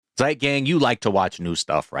Right, gang, you like to watch new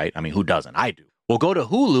stuff, right? I mean, who doesn't? I do. Well, go to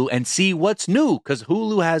Hulu and see what's new, because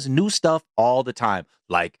Hulu has new stuff all the time,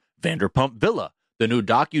 like Vanderpump Villa, the new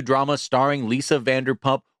docudrama starring Lisa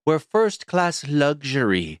Vanderpump, where first-class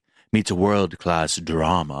luxury meets world-class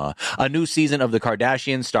drama. A new season of The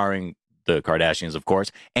Kardashians starring the Kardashians, of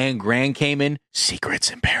course, and Grand Cayman,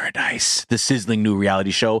 Secrets in Paradise, the sizzling new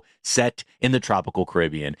reality show set in the tropical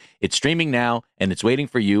Caribbean. It's streaming now, and it's waiting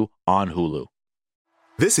for you on Hulu.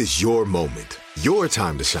 This is your moment, your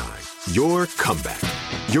time to shine, your comeback.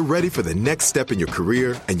 You're ready for the next step in your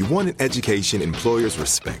career, and you want an education employers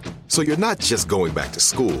respect. So you're not just going back to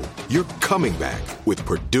school, you're coming back with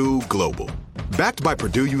Purdue Global. Backed by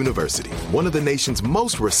Purdue University, one of the nation's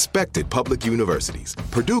most respected public universities,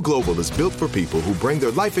 Purdue Global is built for people who bring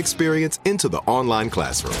their life experience into the online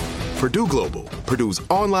classroom. Purdue Global, Purdue's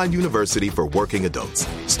online university for working adults.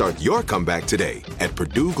 Start your comeback today at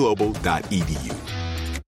purdueglobal.edu.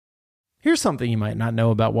 Here's something you might not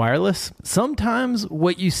know about wireless. Sometimes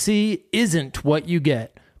what you see isn't what you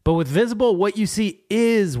get. But with Visible, what you see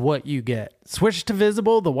is what you get. Switch to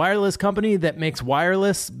Visible, the wireless company that makes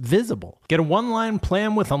wireless visible. Get a one-line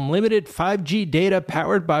plan with unlimited 5G data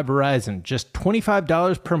powered by Verizon. Just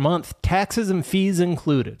 $25 per month, taxes and fees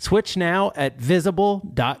included. Switch now at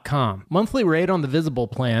Visible.com. Monthly rate on the Visible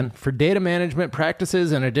plan. For data management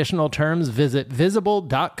practices and additional terms, visit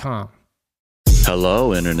Visible.com.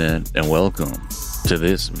 Hello, Internet, and welcome to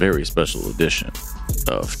this very special edition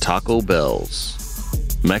of Taco Bell's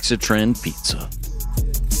MexiTrend Pizza.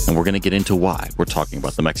 And we're going to get into why we're talking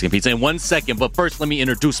about the Mexican pizza in 1 second. But first, let me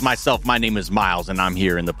introduce myself. My name is Miles, and I'm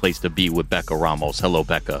here in the place to be with Becca Ramos. Hello,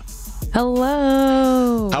 Becca.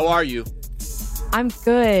 Hello. How are you? I'm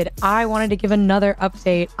good. I wanted to give another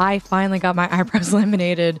update. I finally got my eyebrows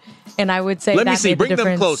laminated, and I would say Let me that see. made the Bring them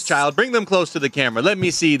difference. close, child. Bring them close to the camera. Let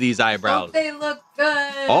me see these eyebrows. Oh, they look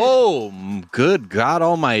good. Oh, good God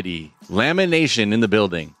Almighty. Lamination in the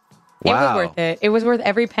building. Wow. It was worth it. It was worth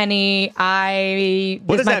every penny.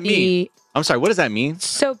 What does that mean? I'm sorry, what does that mean?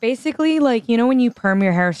 So basically, like, you know when you perm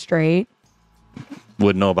your hair straight?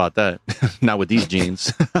 Wouldn't know about that. Not with these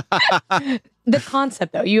jeans. The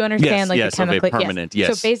concept, though. You understand, yes, the chemical... of a permanent,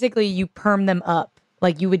 yes. So basically, you perm them up.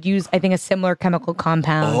 Like, you would use, I think, a similar chemical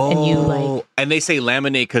compound, and you, like... And they say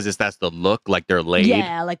laminate because that's the look, like they're laid?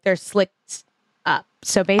 Yeah, like they're slicked up.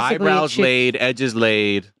 So basically... Eyebrows laid, edges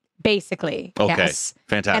laid. Basically, okay. Yes.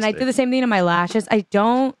 Fantastic. And I did the same thing to my lashes. I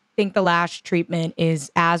don't think the lash treatment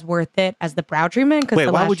is as worth it as the brow treatment. Wait,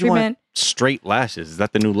 the why lash would you treatment, want straight lashes? Is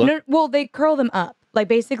that the new look? No, well, they curl them up. Like,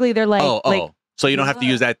 basically, they're like... like, so you don't have to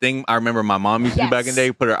use that thing I remember my mom used to do back in the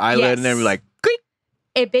day, put her eyelid in there and be like, Creep.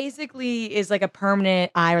 It basically is like a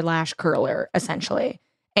permanent eyelash curler, essentially.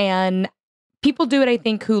 And people do it, I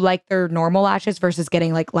think, who like their normal lashes versus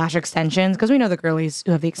getting like lash extensions, because we know the girlies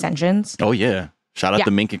who have the extensions. Oh, yeah. Shout out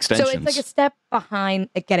to Mink Extensions. So it's like a step behind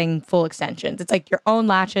getting full extensions. It's like your own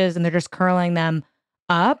lashes and they're just curling them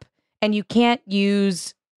up. And you can't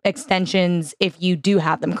use extensions if you do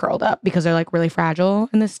have them curled up because they're like really fragile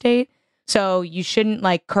in this state. So you shouldn't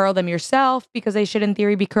like curl them yourself because they should in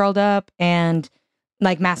theory be curled up, and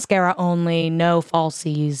like mascara only, no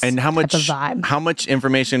falsies. And how much vibe. How much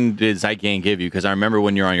information did Zygain give you? Because I remember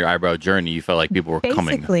when you're on your eyebrow journey, you felt like people were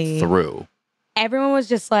coming through. Everyone was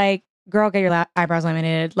just like, girl, get your eyebrows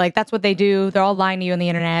laminated. Like, that's what they do. They're all lying to you on the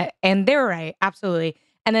internet. And they were right. Absolutely.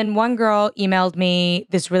 And then one girl emailed me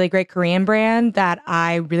this really great Korean brand that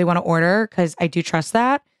I really want to order because I do trust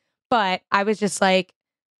that. But I was just like,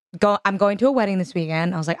 I'm going to a wedding this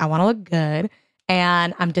weekend. I was like, I want to look good.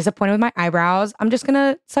 And I'm disappointed with my eyebrows. I'm just going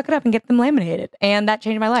to suck it up and get them laminated. And that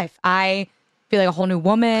changed my life. I feel like a whole new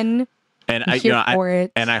woman. And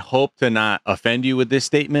I hope to not offend you with this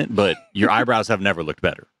statement, but your eyebrows have never looked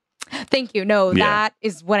better. Thank you. No, that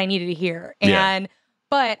is what I needed to hear. And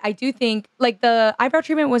but I do think like the eyebrow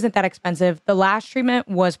treatment wasn't that expensive. The lash treatment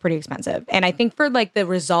was pretty expensive. And I think for like the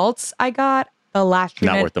results I got, the lash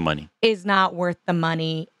treatment not worth the money. Is not worth the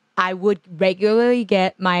money. I would regularly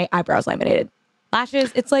get my eyebrows laminated.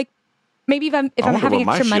 Lashes, it's like maybe if I'm having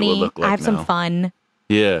extra money, I have some fun.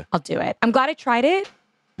 Yeah. I'll do it. I'm glad I tried it.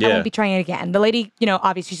 I won't be trying it again. The lady,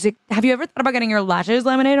 obviously she's like, have you ever thought about getting your lashes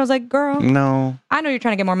laminated? I was like, girl, no. I know you're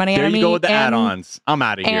trying to get more money out of me. There you go with the add-ons. I'm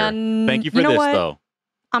out of here. Thank you for this, though.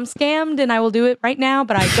 I'm scammed and I will do it right now,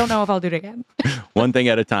 but I don't know if I'll do it again. One thing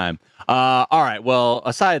at a time. All right. Well,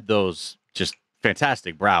 aside those just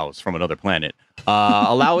fantastic brows from another planet,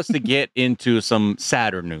 allow us to get into some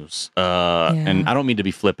sadder news. And I don't mean to be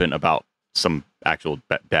flippant about some actual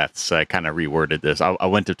deaths. I kind of reworded this. I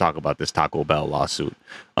went to talk about this Taco Bell lawsuit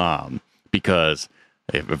because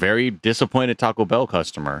a very disappointed Taco Bell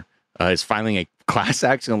customer is filing a class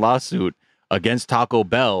action lawsuit against Taco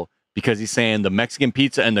Bell because he's saying the Mexican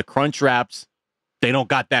pizza and the crunch wraps, they don't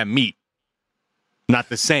got that meat. Not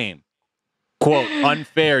the same. Quote,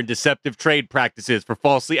 unfair and deceptive trade practices for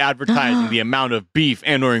falsely advertising the amount of beef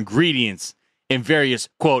and or ingredients in various,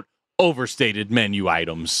 quote, overstated menu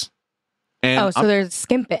items. And so they're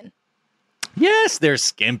skimping. Yes, they're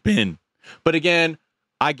skimping. But again,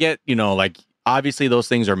 I get, like, obviously those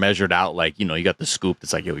things are measured out. Like, you got the scoop.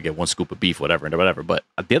 It's like, we get 1 scoop of beef, whatever. But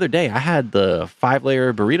the other day I had the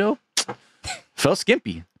 5-layer burrito. Felt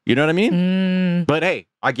skimpy. You know what I mean? But hey,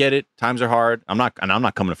 I get it. Times are hard. I'm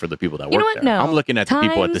not coming for the people that work there. No. I'm looking at the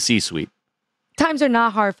people at the C-suite. Times are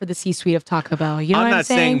not hard for the C-suite of Taco Bell. You know what I'm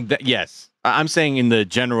saying? I'm not saying that, yes. I'm saying in the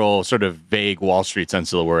general sort of vague Wall Street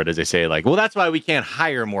sense of the word, as they say, like, well, that's why we can't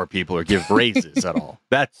hire more people or give raises at all.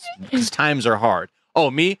 That's because times are hard. Oh,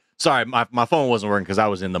 me? Sorry, my phone wasn't working because I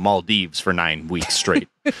was in the Maldives for 9 weeks straight.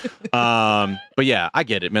 But yeah, I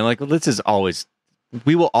get it, man. Like,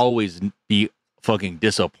 we will always be fucking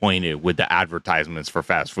disappointed with the advertisements for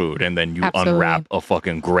fast food, and then you unwrap a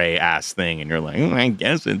fucking gray ass thing and you're like, I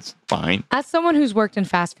guess it's fine. As someone who's worked in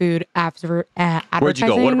fast food advertising, where'd you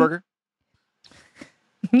go? Whataburger?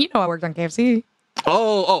 I worked on KFC.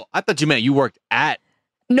 Oh, I thought you meant you worked at.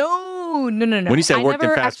 No. When you said worked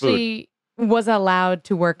in fast food, I was allowed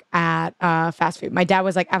to work at fast food. My dad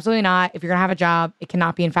was like, absolutely not. If you're gonna have a job, it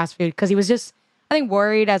cannot be in fast food, because he was just, I think,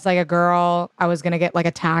 worried as like a girl I was gonna get like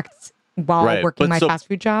attacked while working my fast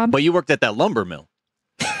food job. But you worked at that lumber mill.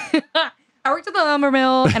 I worked at the lumber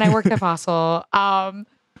mill and I worked at Fossil.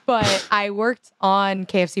 But I worked on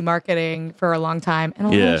KFC marketing for a long time, and a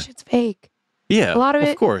lot of shit's fake. Yeah, a lot of it,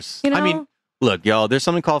 of course. I mean, look, y'all, there's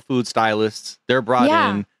something called food stylists. They're brought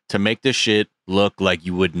in to make this shit look like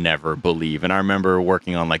you would never believe. And I remember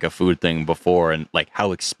working on like a food thing before, and like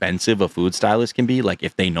how expensive a food stylist can be, like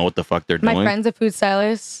if they know what the fuck they're doing. My friend's a food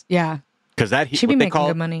stylist. Yeah. Because that should be making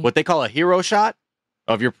good money. What they call a hero shot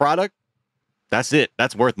of your product, that's it.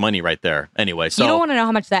 That's worth money right there. Anyway, so you don't want to know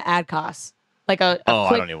how much that ad costs. Like a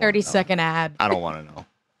quick 30-second ad. I don't want to know.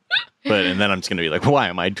 And then I'm just gonna be like, why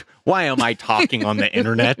am I talking on the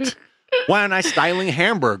internet? Why aren't I styling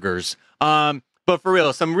hamburgers? But for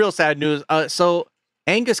real, some real sad news. So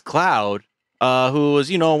Angus Cloud, who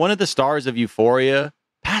was, one of the stars of Euphoria,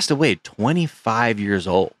 passed away at 25 years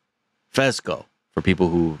old. Fesco, for people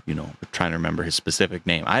who, are trying to remember his specific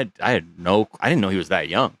name. I didn't know he was that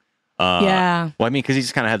young. Yeah. Well, I mean, because he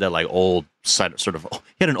just kind of had that like old sort of, he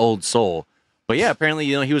had an old soul. But yeah, apparently,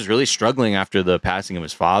 he was really struggling after the passing of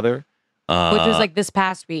his father. Which was like this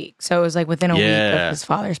past week. So it was like within a week of his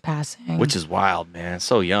father's passing. Which is wild, man.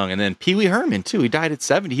 So young. And then Pee Wee Herman, too. He died at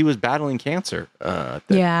 70. He was battling cancer.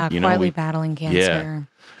 Quietly battling cancer. Yeah.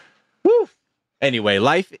 Woo. Anyway,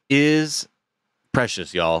 life is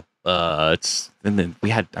precious, y'all. There's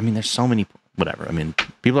so many, whatever. I mean,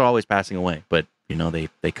 people are always passing away, but,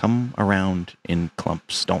 they come around in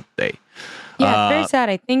clumps, don't they? Yeah, it's very sad.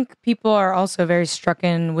 I think people are also very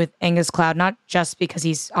strucken with Angus Cloud, not just because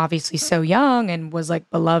he's obviously so young and was like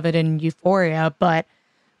beloved in Euphoria, but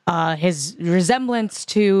his resemblance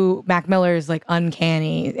to Mac Miller is like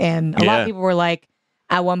uncanny. And a lot of people were like,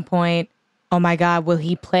 at one point, oh my God, will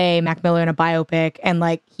he play Mac Miller in a biopic? And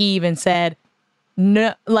like he even said,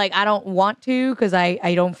 no, like I don't want to, because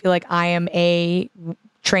I don't feel like I am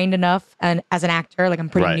trained enough and as an actor, like I'm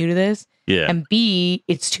pretty new to this. Yeah. And B,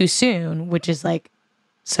 it's too soon, which is like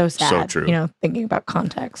so sad. So true. Thinking about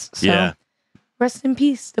context. So rest in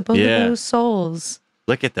peace to both of those souls.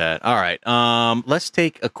 Look at that. All right. Let's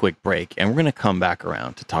take a quick break, and we're going to come back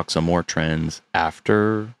around to talk some more trends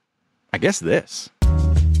after, I guess, this.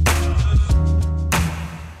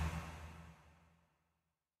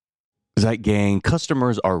 That gang,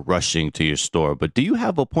 customers are rushing to your store, but do you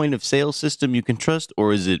have a point of sale system you can trust,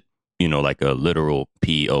 or is it, like a literal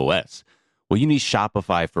POS? Well, you need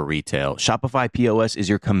Shopify for retail. Shopify POS is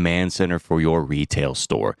your command center for your retail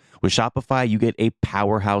store. With Shopify, you get a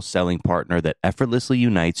powerhouse selling partner that effortlessly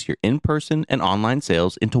unites your in-person and online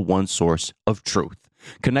sales into one source of truth.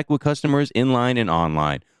 Connect with customers in-line and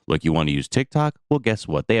online. Look, you want to use TikTok? Well, guess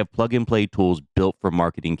what? They have plug-and-play tools built for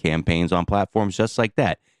marketing campaigns on platforms just like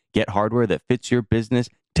that. Get hardware that fits your business,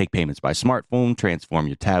 take payments by smartphone, transform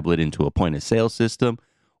your tablet into a point-of-sale system,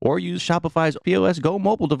 or use Shopify's POS Go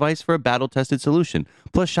mobile device for a battle-tested solution.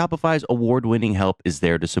 Plus, Shopify's award-winning help is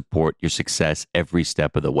there to support your success every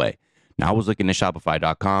step of the way. Now, I was looking at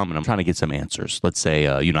Shopify.com, and I'm trying to get some answers. Let's say,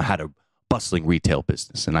 I had a bustling retail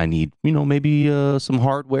business, and I need, maybe some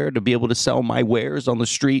hardware to be able to sell my wares on the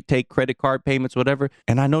street, take credit card payments, whatever.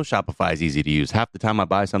 And I know Shopify is easy to use. Half the time I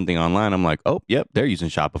buy something online, I'm like, oh, yep, they're using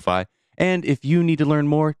Shopify. And if you need to learn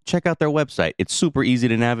more, check out their website. It's super easy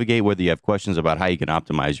to navigate, whether you have questions about how you can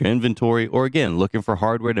optimize your inventory or, again, looking for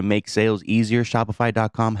hardware to make sales easier.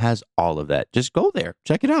 Shopify.com has all of that. Just go there.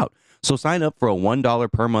 Check it out. So sign up for a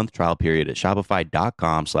 $1 per month trial period at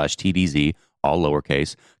shopify.com/TDZ, all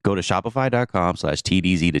lowercase. Go to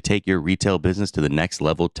shopify.com/TDZ to take your retail business to the next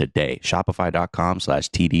level today.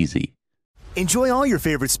 Shopify.com/TDZ. Enjoy all your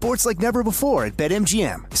favorite sports like never before at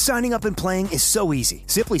BetMGM. Signing up and playing is so easy.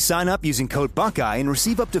 Simply sign up using code Buckeye and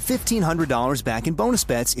receive up to $1,500 back in bonus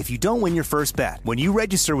bets if you don't win your first bet. When you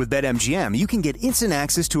register with BetMGM, you can get instant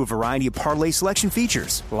access to a variety of parlay selection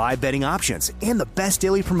features, live betting options, and the best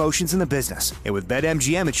daily promotions in the business. And with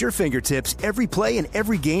BetMGM at your fingertips, every play and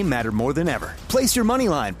every game matter more than ever. Place your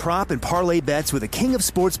moneyline, prop, and parlay bets with the king of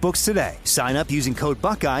sportsbooks today. Sign up using code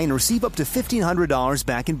Buckeye and receive up to $1,500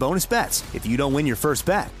 back in bonus bets if you don't win your first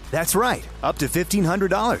bet. That's right, up to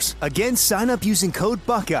 $1,500. Again, sign up using code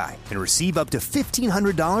Buckeye and receive up to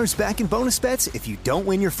 $1,500 back in bonus bets if you don't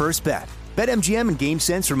win your first bet. BetMGM and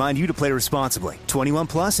GameSense remind you to play responsibly. 21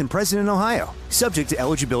 plus and present in Ohio. Subject to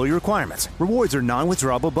eligibility requirements. Rewards are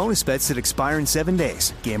non-withdrawable bonus bets that expire in 7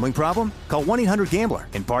 days. Gambling problem? Call 1-800-GAMBLER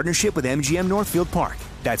in partnership with MGM Northfield Park.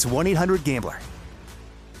 That's 1-800-GAMBLER.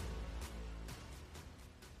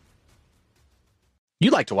 You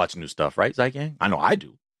like to watch new stuff, right, Zygang? I know I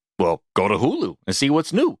do. Well, go to Hulu and see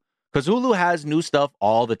what's new. Because Hulu has new stuff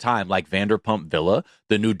all the time, like Vanderpump Villa,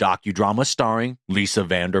 the new docudrama starring Lisa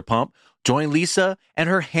Vanderpump. Join Lisa and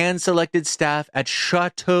her hand-selected staff at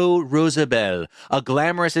Chateau Rosabelle, a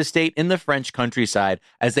glamorous estate in the French countryside,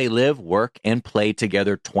 as they live, work, and play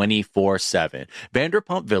together 24/7.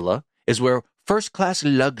 Vanderpump Villa is where first-class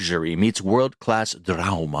luxury meets world-class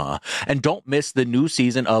drama. And don't miss the new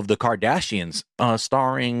season of The Kardashians,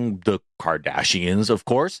 starring the Kardashians, of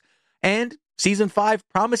course. And Season 5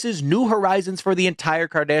 promises new horizons for the entire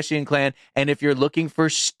Kardashian clan. And if you're looking for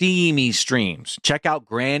steamy streams, check out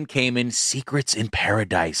Grand Cayman Secrets in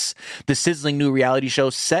Paradise, the sizzling new reality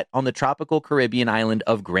show set on the tropical Caribbean island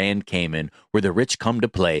of Grand Cayman, where the rich come to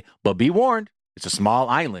play. But be warned, it's a small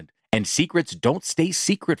island, and secrets don't stay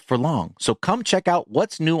secret for long. So come check out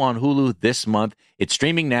what's new on Hulu this month. It's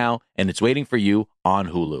streaming now, and it's waiting for you on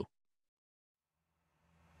Hulu.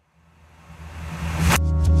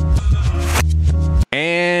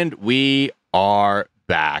 And we are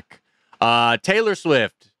back. Taylor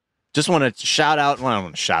Swift. Just want to shout out. Well, I don't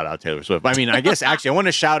want to shout out Taylor Swift. I mean, I guess actually I want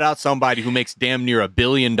to shout out somebody who makes damn near $1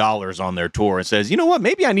 billion on their tour and says, you know what?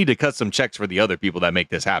 Maybe I need to cut some checks for the other people that make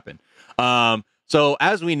this happen. So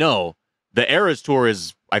as we know, the Eras Tour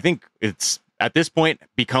is, I think it's at this point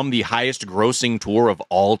become the highest grossing tour of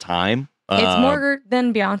all time. It's more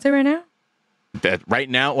than Beyonce right now? Right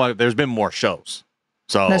now, well, there's been more shows.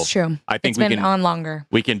 So that's true. I think it's been on longer.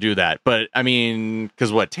 We can do that. But I mean,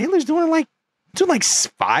 because what Taylor's doing like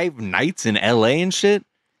 5 nights in LA and shit.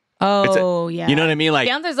 Oh, yeah. You know what I mean? Like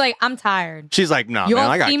Beyonce's like, I'm tired. She's like, no, you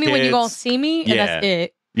man, I got see me kids. when you gonna see me, and that's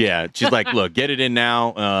it. Yeah, she's like, look, get it in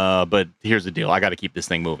now, but here's the deal. I got to keep this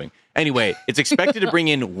thing moving. Anyway, it's expected to bring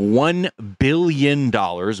in $1 billion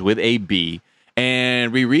with a B.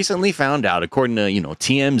 And we recently found out, according to,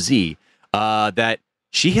 TMZ, that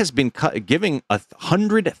she has been giving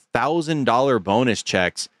 $100,000 bonus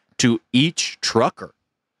checks to each trucker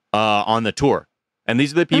on the tour. And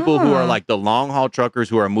these are the people who are like the long haul truckers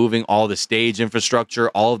who are moving all the stage infrastructure,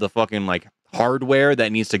 all of the fucking like hardware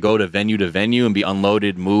that needs to go to venue and be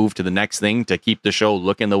unloaded, moved to the next thing to keep the show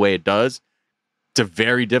looking the way it does. It's a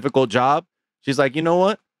very difficult job. She's like, you know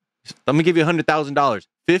what? I'm gonna give you $100,000.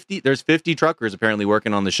 There's 50 truckers apparently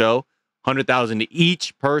working on the show. 100,000 to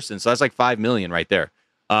each person. So that's like 5 million right there.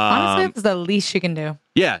 Honestly, it's the least you can do.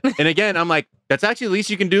 Yeah. And again, I'm like, that's actually the least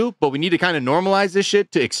you can do, but we need to kind of normalize this shit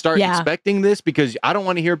to start expecting this, because I don't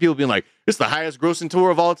want to hear people being like, it's the highest grossing tour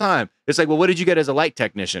of all time. It's like, well, what did you get as a light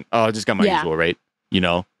technician? Oh, I just got my usual rate,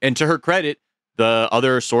 And to her credit, the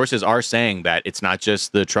other sources are saying that it's not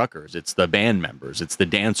just the truckers, it's the band members, it's the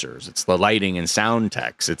dancers, it's the lighting and sound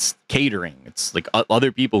techs, it's catering, it's like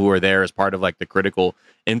other people who are there as part of like the critical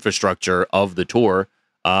infrastructure of the tour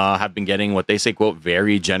have been getting what they say, quote,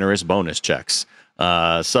 very generous bonus checks.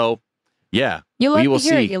 So, yeah, you love to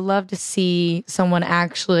hear it. You love to see someone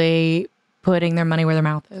actually putting their money where their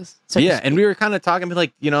mouth is. So and we were kind of talking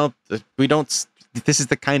like, we don't. This is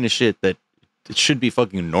the kind of shit that it should be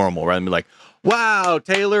fucking normal, rather than be like, wow,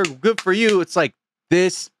 Taylor, good for you. It's like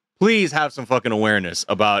this. Please have some fucking awareness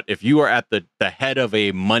about if you are at the head of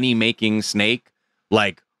a money making snake,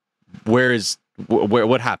 like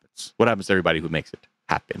what happens? What happens to everybody who makes it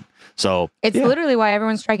happen? So it's literally why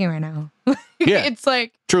everyone's striking right now. Yeah, it's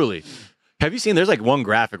like truly. Have you seen, there's like one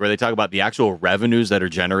graphic where they talk about the actual revenues that are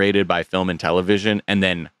generated by film and television, and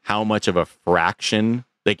then how much of a fraction,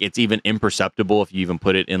 like it's even imperceptible if you even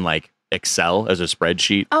put it in like Excel as a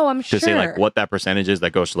spreadsheet. Oh, I'm to sure. say like what that percentage is that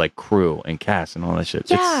goes to like crew and cast and all that shit.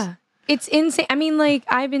 Yeah. It's insane. I mean, like,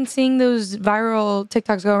 I've been seeing those viral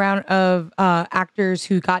TikToks go around of actors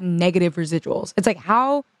who got negative residuals. It's like,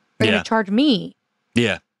 how are they going to charge me?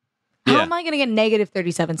 Yeah. How am I going to get negative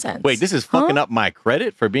 37 cents? Wait, this is fucking up my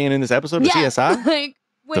credit for being in this episode of CSI? Like,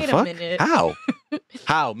 wait a minute. How?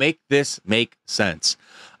 How? Make this make sense.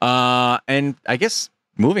 And I guess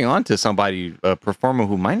moving on to somebody, a performer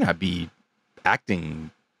who might not be acting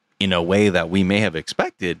in a way that we may have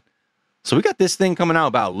expected. So we got this thing coming out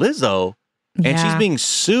about Lizzo, and she's being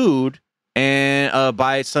sued and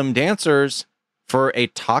by some dancers for a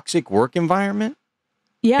toxic work environment.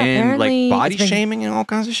 Yeah, and apparently like body shaming and all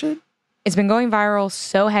kinds of shit. It's been going viral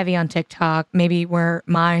so heavy on TikTok. Maybe we're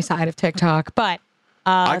my side of TikTok, but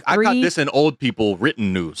I caught this in old people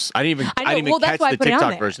written news. I didn't even catch the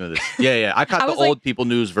TikTok version of this. Yeah. I caught the old people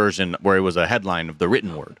news version where it was a headline of the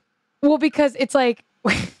written word. Well, because it's like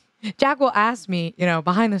Jack will ask me,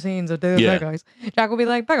 behind the scenes of the guys. Jack will be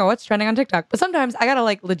like, Becca, what's trending on TikTok? But sometimes I gotta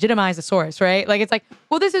like legitimize the source, right? Like it's like,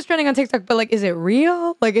 well, this is trending on TikTok, but like, is it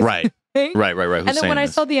real? Like, right. Right. And then when I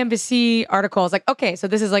saw the NBC article, I was like, okay, so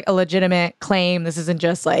this is like a legitimate claim. This isn't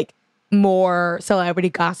just like more celebrity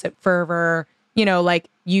gossip fervor. Like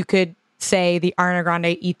you could say the Ariana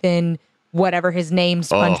Grande, Ethan, whatever his name,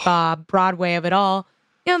 SpongeBob, Broadway of it all.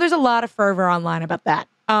 There's a lot of fervor online about that.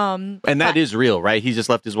 And that is real, right? He just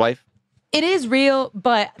left his wife? It is real,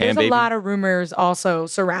 but there's a lot of rumors also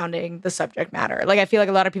surrounding the subject matter. Like, I feel like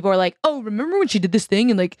a lot of people are like, oh, remember when she did this thing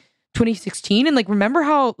in like 2016? And like, remember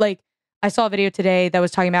how like I saw a video today that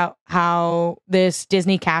was talking about how this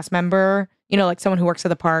Disney cast member, like someone who works at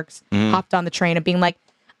the parks, hopped on the train of being like,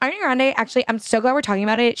 Ariana Grande, actually, I'm so glad we're talking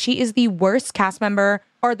about it. She is the worst cast member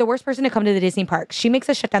or the worst person to come to the Disney park. She makes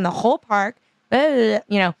us shut down the whole park, So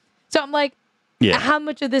I'm like, how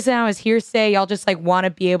much of this now is hearsay? Y'all just like want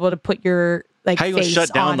to be able to put your like how you gonna face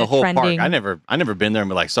shut down on the whole trending. park? I never been there and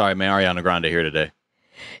be like, sorry, man, Ariana Grande here today.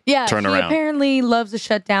 Yeah, Turn she around. apparently loves to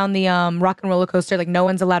shut down the rock and roller coaster. Like no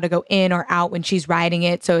one's allowed to go in or out when she's riding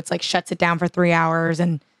it, so it's like shuts it down for 3 hours.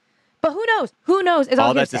 But who knows? Who knows? It's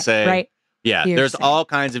all that to say, right? Yeah, there's all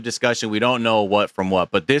kinds of discussion. We don't know what from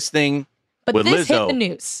what, but this thing with this Lizzo hit the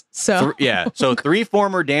news. So so 3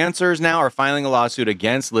 former dancers now are filing a lawsuit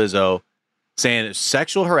against Lizzo, saying it's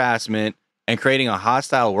sexual harassment and creating a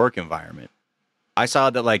hostile work environment. I saw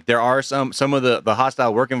that like there are some of the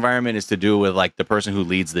hostile work environment is to do with like the person who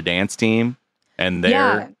leads the dance team and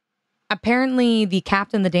apparently the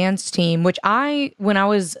captain of the dance team, which when I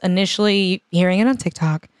was initially hearing it on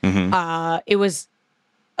TikTok, it was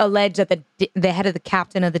alleged that the head of the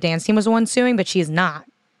captain of the dance team was the one suing, but she is not.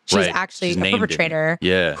 She's actually a perpetrator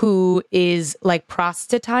who is like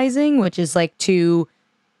proselytizing, which is like to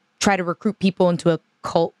try to recruit people into a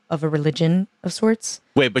cult of a religion of sorts.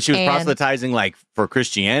 Wait, but she was proselytizing like for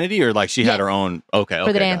Christianity or like she had her own? Okay,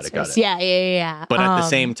 for the dancers. Got it. Yeah. But at the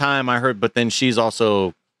same time, I heard, but then she's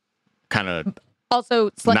also kind of also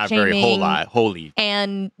slut not shaming, very holy.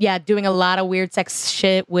 And doing a lot of weird sex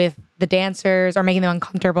shit with the dancers or making them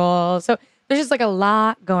uncomfortable. So there's just like a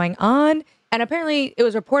lot going on. And apparently it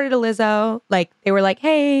was reported to Lizzo. Like they were like,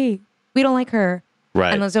 hey, we don't like her.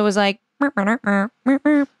 Right. And Lizzo was like, so.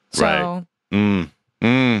 Right.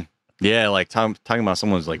 Yeah, like talking about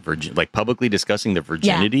someone's like like publicly discussing the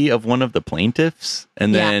virginity of one of the plaintiffs.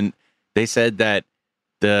 And then they said that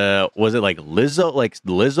was it like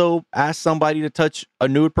Lizzo asked somebody to touch a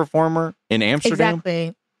nude performer in Amsterdam?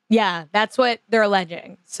 Exactly. Yeah, that's what they're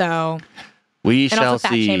alleging. So we shall also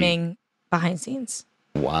see. Fat shaming behind scenes.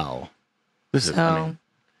 Wow. This is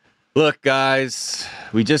look, guys,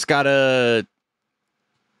 we just gotta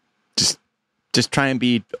just try and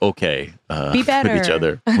be okay be better.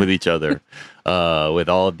 with each other with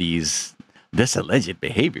all of this alleged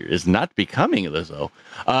behavior is not becoming Lizzo.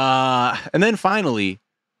 And then finally,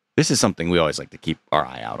 this is something we always like to keep our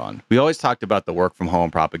eye out on. We always talked about the work from home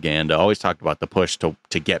propaganda, always talked about the push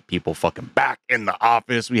to get people fucking back in the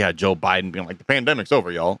office. We had Joe Biden being like, the pandemic's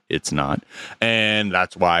over, y'all. It's not. And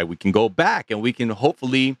that's why we can go back and we can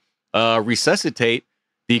hopefully resuscitate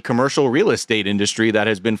the commercial real estate industry that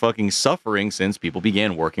has been fucking suffering since people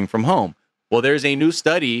began working from home. Well, there's a new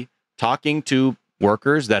study talking to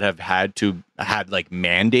workers that have had like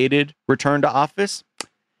mandated return to office.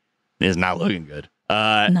 It is not looking good.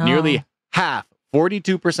 Nearly half,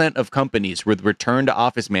 42% of companies with return to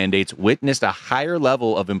office mandates witnessed a higher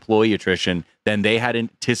level of employee attrition than they had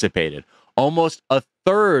anticipated. Almost a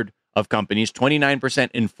third of companies, 29%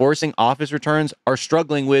 enforcing office returns are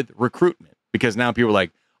struggling with recruitment because now people are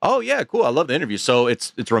like, oh yeah, cool, I love the interview. So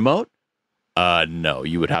it's remote? No,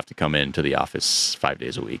 you would have to come into the office 5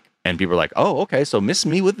 days a week. And people are like, oh, okay, so miss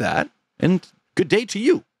me with that. And good day to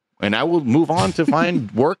you. And I will move on to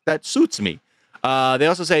find work that suits me. They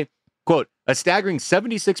also say, quote, a staggering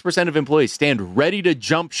 76% of employees stand ready to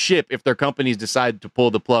jump ship if their companies decide to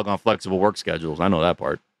pull the plug on flexible work schedules. I know that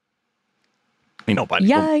part. Ain't nobody.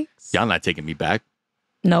 Yikes. Y'all not taking me back.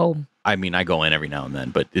 No. I mean, I go in every now and then,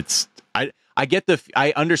 but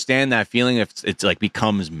I understand that feeling if it's like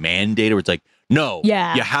becomes mandated where it's like, no, you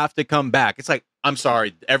have to come back. It's like, I'm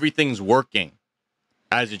sorry, everything's working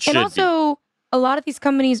as it should be. And also, a lot of these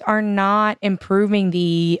companies are not improving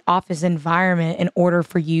the office environment in order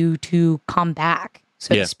for you to come back,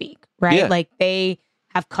 so to speak, right? Yeah. Like they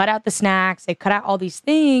have cut out the snacks, they cut out all these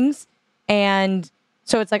things. And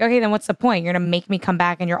so it's like, okay, then what's the point? You're going to make me come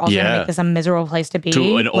back and you're also going to make this a miserable place to be.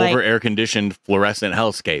 To an over air-conditioned fluorescent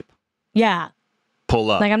hellscape. Yeah.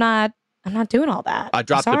 Pull up. Like I'm not doing all that. I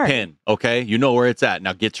dropped the pin, okay? You know where it's at.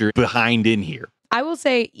 Now get your behind in here. I will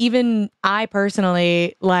say, even I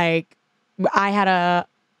personally, like, I had a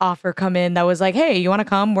offer come in that was like, hey, you want to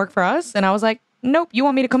come work for us? And I was like, nope, you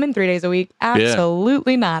want me to come in 3 days a week?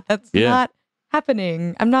 Absolutely not. That's not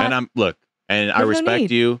happening. I'm not. And I respect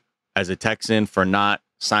you as a Texan for not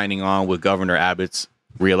signing on with Governor Abbott's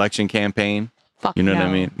reelection campaign. Fuck you know what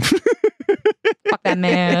I mean? Fuck that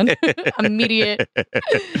man. Immediate.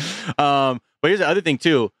 But here's the other thing,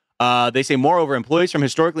 too. They say, moreover, employees from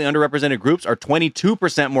historically underrepresented groups are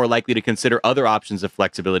 22% more likely to consider other options if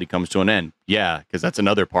flexibility comes to an end. Yeah, because that's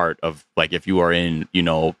another part of, like, if you are in,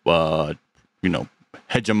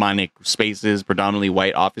 hegemonic spaces, predominantly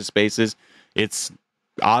white office spaces, it's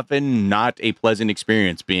often not a pleasant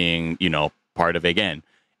experience being, part of, again,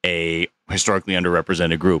 a historically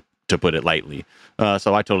underrepresented group, to put it lightly.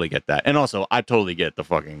 So I totally get that. And also, I totally get the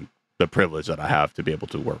privilege that I have to be able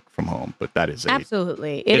to work from home. But that is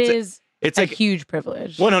absolutely. It's a huge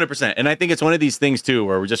privilege. 100%. And I think it's one of these things, too,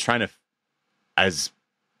 where we're just trying to, as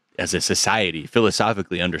a society,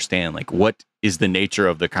 philosophically understand, like, what is the nature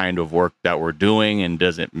of the kind of work that we're doing, and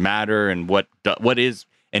does it matter, and what is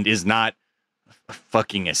and is not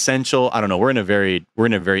fucking essential. I don't know. We're in a very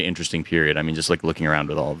interesting period. I mean, just like looking around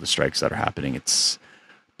with all of the strikes that are happening,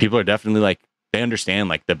 people are definitely like, they understand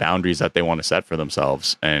like the boundaries that they want to set for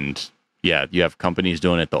themselves. And yeah, you have companies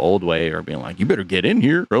doing it the old way, or being like, you better get in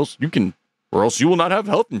here or else you will not have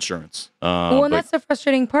health insurance. And that's the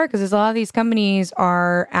frustrating part, because a lot of these companies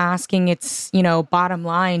are asking its, bottom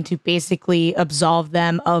line to basically absolve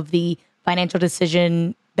them of the financial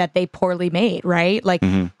decision that they poorly made, right? Like,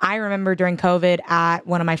 I remember during COVID at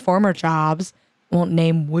one of my former jobs, won't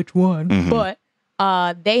name which one, but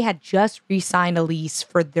they had just re-signed a lease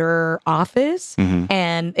for their office,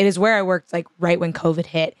 and it is where I worked, like, right when COVID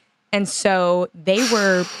hit. And so they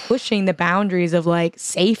were pushing the boundaries of, like,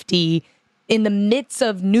 safety in the midst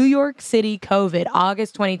of New York City COVID,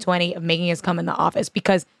 August 2020, of making us come in the office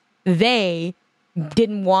because they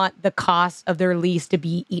didn't want the cost of their lease to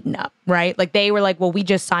be eaten up, right? Like, they were like, well, we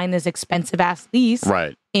just signed this expensive-ass lease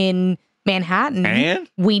in Manhattan, and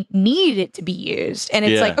we need it to be used. And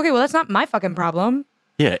it's like, okay, well, that's not my fucking problem.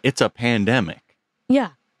 Yeah, it's a pandemic. Yeah.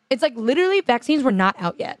 It's like, literally, vaccines were not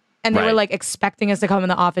out yet. And they were like expecting us to come in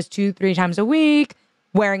the office 2-3 times a week,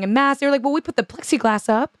 wearing a mask. They were like, well, we put the plexiglass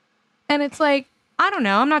up. And it's like, I don't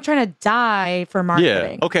know. I'm not trying to die for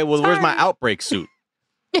marketing. Yeah. Okay, well, where's my outbreak suit?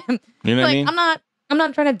 You know what I mean? I'm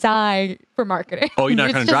not trying to die for marketing. Oh, you're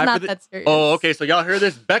not trying to die for this? Serious. Oh, okay. So y'all hear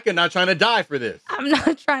this? Becca not trying to die for this. I'm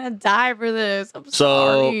not trying to die for this. I'm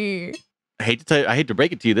sorry. I hate to tell you, I hate to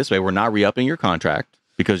break it to you this way. We're not re-upping your contract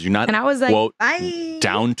because you're not, and I was like, quote,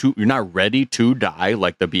 you're not ready to die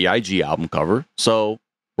like the B.I.G. album cover. So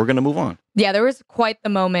we're going to move on. Yeah, there was quite the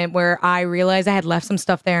moment where I realized I had left some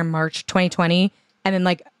stuff there in March 2020. And then,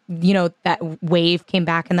 like, that wave came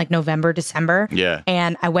back in like November, December. Yeah.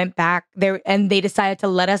 And I went back there, and they decided to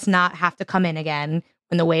let us not have to come in again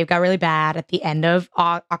when the wave got really bad at the end of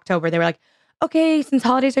October. They were like, okay, since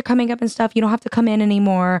holidays are coming up and stuff, you don't have to come in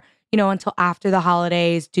anymore, until after the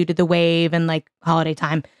holidays due to the wave and like holiday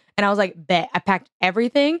time. And I was like, bet. I packed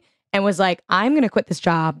everything and was like, I'm going to quit this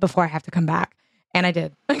job before I have to come back. And I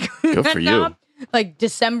did. Good for you. Like,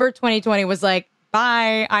 December 2020 was like,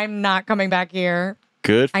 bye, I'm not coming back here.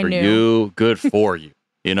 Good for you. Good for you.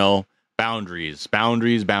 Boundaries.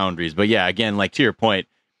 But yeah, again, like, to your point,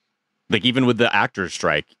 like, even with the actors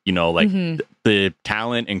strike, the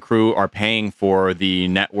talent and crew are paying for the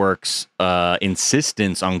network's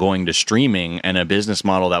insistence on going to streaming and a business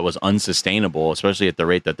model that was unsustainable, especially at the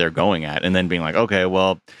rate that they're going at. And then being like, okay,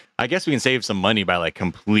 well, I guess we can save some money by like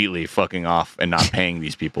completely fucking off and not paying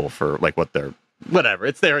these people for like what they're whatever.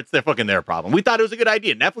 It's their fucking their problem. We thought it was a good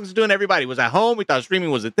idea. Netflix is doing everybody was at home. We thought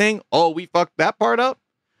streaming was a thing. Oh, we fucked that part up.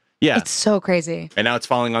 Yeah. It's so crazy. And now it's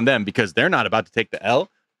falling on them because they're not about to take the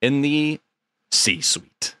L in the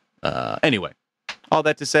C-suite. Anyway, all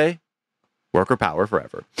that to say, worker power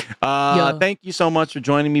forever. Thank you so much for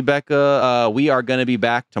joining me, Becca. We are going to be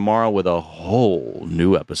back tomorrow with a whole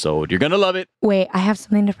new episode. You're going to love it. Wait, I have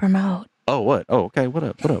something to promote. Oh, what? Oh, okay. What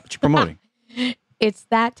up? What you promoting? It's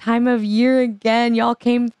that time of year again. Y'all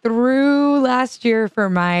came through last year for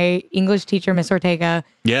my English teacher, Miss Ortega.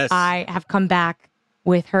 Yes. I have come back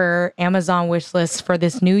with her Amazon wish list for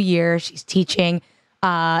this new year. She's teaching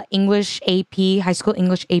English AP, high school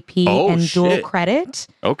English AP, and dual credit.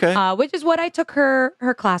 Okay. Which is what I took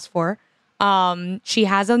her class for. She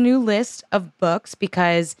has a new list of books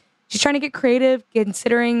because she's trying to get creative,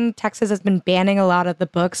 considering Texas has been banning a lot of the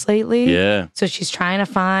books lately. Yeah. So she's trying to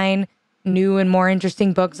find new and more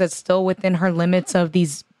interesting books that's still within her limits of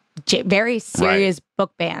these very serious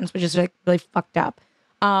book bans, which is like really fucked up.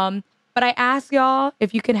 But I ask y'all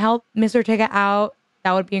if you can help Miss Ortega out.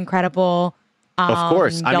 That would be incredible. Of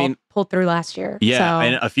course. I mean, pulled through last year. Yeah. So.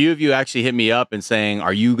 And a few of you actually hit me up and saying,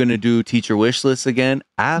 are you going to do teacher wish lists again?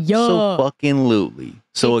 Absolutely.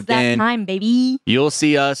 So it's again, that time, baby. You'll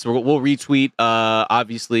see us. We'll retweet,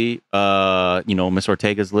 obviously, Miss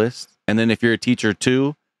Ortega's list. And then if you're a teacher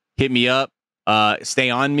too, hit me up. Stay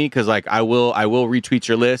on me because like I will retweet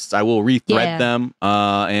your lists. I will rethread them.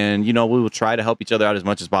 And we will try to help each other out as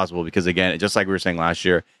much as possible because again, just like we were saying last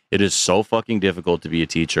year, it is so fucking difficult to be a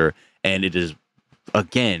teacher. And it is,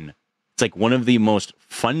 again, it's like one of the most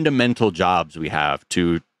fundamental jobs we have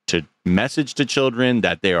to message to children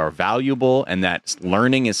that they are valuable and that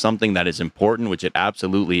learning is something that is important, which it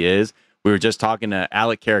absolutely is. We were just talking to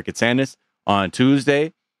Alec Karakatsanis on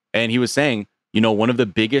Tuesday, and he was saying, one of the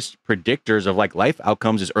biggest predictors of like life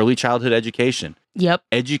outcomes is early childhood education. Yep.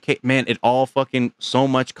 Man, it all fucking so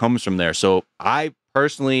much comes from there. So I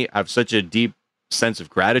personally have such a deep sense of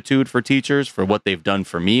gratitude for teachers for what they've done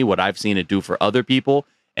for me, what I've seen it do for other people.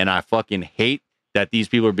 And I fucking hate that these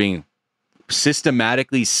people are being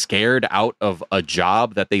systematically scared out of a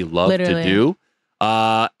job that they love to do.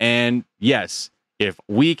 And yes, if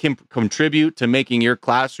we can contribute to making your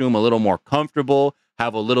classroom a little more comfortable,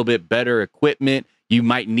 have a little bit better equipment, you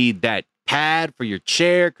might need that pad for your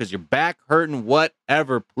chair because your back hurting,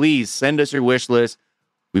 whatever, please send us your wish list.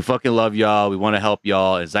 We fucking love y'all. We want to help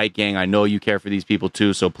y'all. As Zeit Gang, I know you care for these people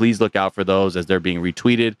too, so please look out for those as they're being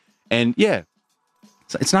retweeted. And yeah,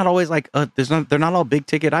 it's not always like they're not all big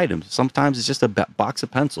ticket items. Sometimes it's just a box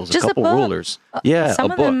of pencils, just a couple rulers. Yeah, some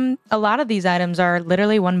of them. A lot of these items are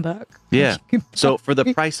literally one book. Yeah. So for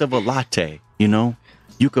the price of a latte,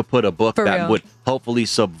 you could put a book that would hopefully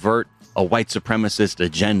subvert a white supremacist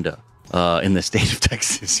agenda in the state of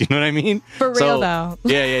Texas. You know what I mean? For real, though.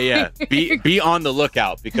 Yeah. Be on the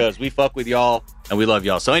lookout because we fuck with y'all and we love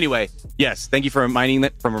y'all. So anyway, yes, thank you for reminding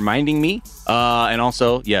me. And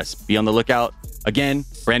also, yes, be on the lookout. Again,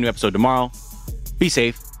 brand new episode tomorrow. Be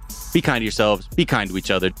safe. Be kind to yourselves. Be kind to each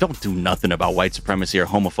other. Don't do nothing about white supremacy or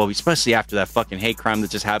homophobia, especially after that fucking hate crime that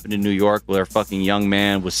just happened in New York where a fucking young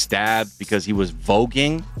man was stabbed because he was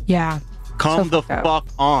voguing. Yeah. Come the fuck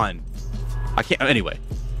on. I can't. Anyway,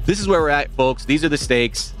 this is where we're at, folks. These are the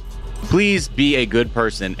stakes. Please be a good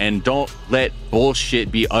person and don't let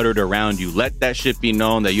bullshit be uttered around you. Let that shit be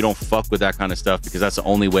known that you don't fuck with that kind of stuff because that's the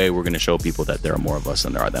only way we're going to show people that there are more of us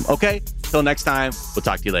than there are them. Okay? Till next time, we'll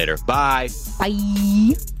talk to you later. Bye.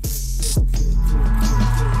 Bye.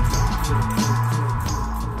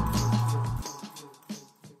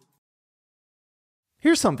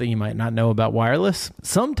 Here's something you might not know about wireless.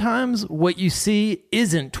 Sometimes what you see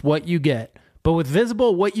isn't what you get. But with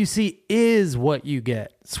Visible, what you see is what you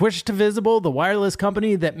get. Switch to Visible, the wireless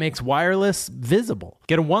company that makes wireless visible.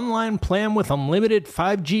 Get a one-line plan with unlimited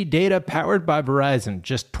 5G data powered by Verizon.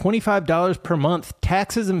 Just $25 per month,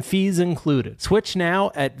 taxes and fees included. Switch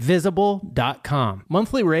now at Visible.com.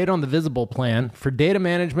 Monthly rate on the Visible plan. For data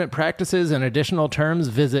management practices and additional terms,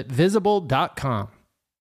 visit Visible.com.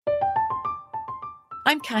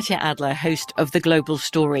 I'm Katya Adler, host of The Global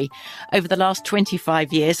Story. Over the last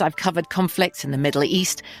 25 years, I've covered conflicts in the Middle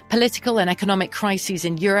East, political and economic crises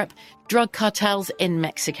in Europe, drug cartels in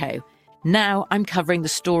Mexico. Now I'm covering the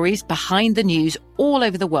stories behind the news all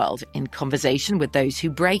over the world in conversation with those who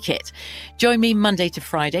break it. Join me Monday to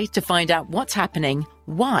Friday to find out what's happening,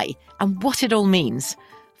 why, and what it all means.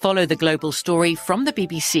 Follow The Global Story from the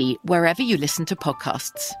BBC wherever you listen to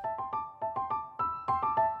podcasts.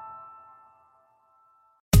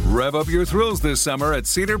 Rev up your thrills this summer at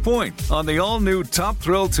Cedar Point on the all-new Top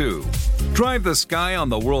Thrill 2. Drive the sky on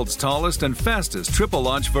the world's tallest and fastest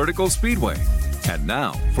triple-launch vertical speedway. And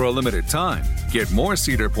now, for a limited time, get more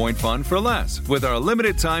Cedar Point fun for less with our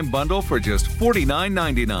limited-time bundle for just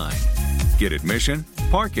 $49.99. Get admission,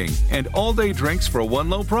 parking, and all-day drinks for one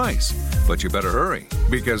low price. But you better hurry,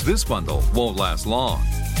 because this bundle won't last long.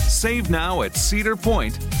 Save now at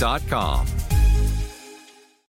cedarpoint.com.